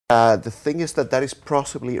The thing is that that is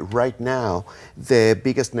possibly right now the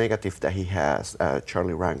biggest negative that he has,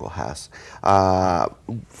 Charlie Rangel has.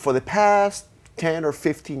 For the past 10 or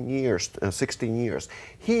 15 years, 16 years,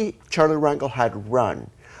 Charlie Rangel had run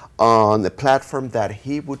on the platform that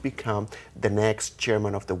he would become the next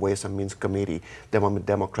chairman of the Ways and Means Committee the moment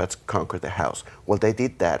Democrats conquered the House. Well, they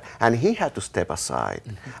did that, and he had to step aside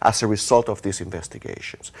as a result of these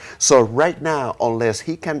investigations. So right now, unless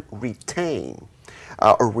he can retain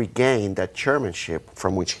or regain that chairmanship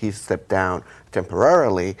from which he stepped down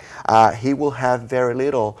temporarily, he will have very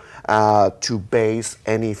little to base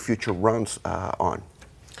any future runs on.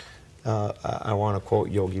 I want to quote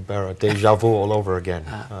Yogi Berra, deja vu all over again.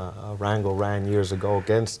 Rangel ran years ago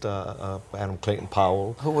against Adam Clayton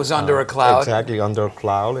Powell. Who was under a cloud. Exactly, under a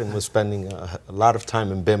cloud, and was spending a lot of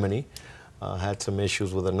time in Bimini. Had some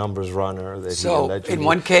issues with a numbers runner that he allegedly... in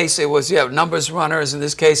one case it was, numbers runners. In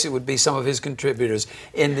this case it would be some of his contributors.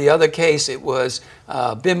 In the other case it was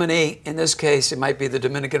Bimini. In this case it might be the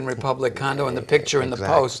Dominican Republic condo, and the picture in the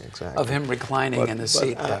post of him reclining in the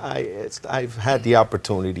seat. I've had the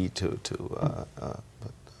opportunity to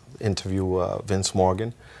interview Vince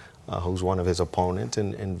Morgan, who's one of his opponents,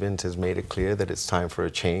 and Vince has made it clear that it's time for a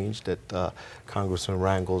change, that Congressman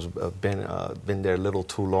Rangel's been there a little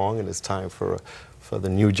too long, and it's time for the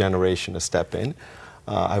new generation to step in.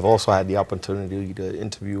 I've also had the opportunity to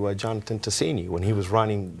interview Jonathan Tassini when he was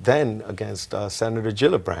running then against Senator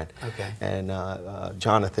Gillibrand. Okay. And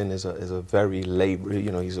Jonathan is a very labor,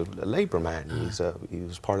 he's a labor man. He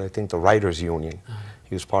was part of, I think, the writers union.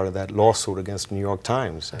 He was part of that lawsuit against the New York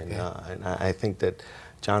Times, and I think that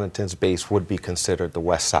Jonathan's base would be considered the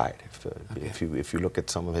West Side if you look at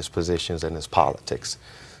some of his positions and his politics.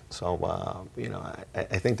 So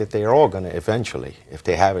I think that they are all going to eventually, if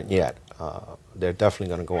they haven't yet, they're definitely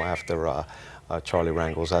going to go after Charlie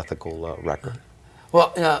Rangel's ethical record.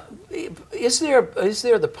 Well, is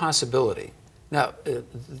there the possibility now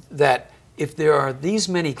that if there are these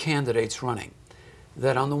many candidates running,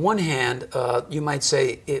 that on the one hand you might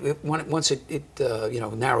say once it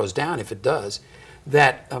narrows down, if it does,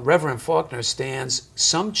 that Reverend Faulkner stands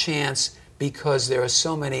some chance because there are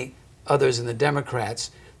so many others in the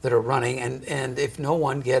Democrats that are running, and if no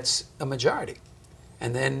one gets a majority,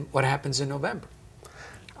 and then what happens in November?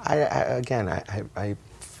 I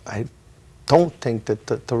don't think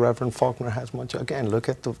that the Reverend Faulkner has much. Again, look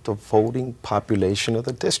at the voting population of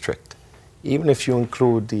the district. Even if you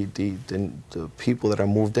include the people that are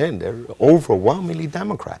moved in, they're overwhelmingly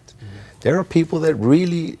Democrats. There are people that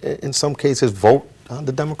really, in some cases, vote on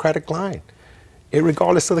the Democratic line,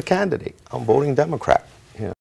 irregardless of the candidate. I'm voting Democrat.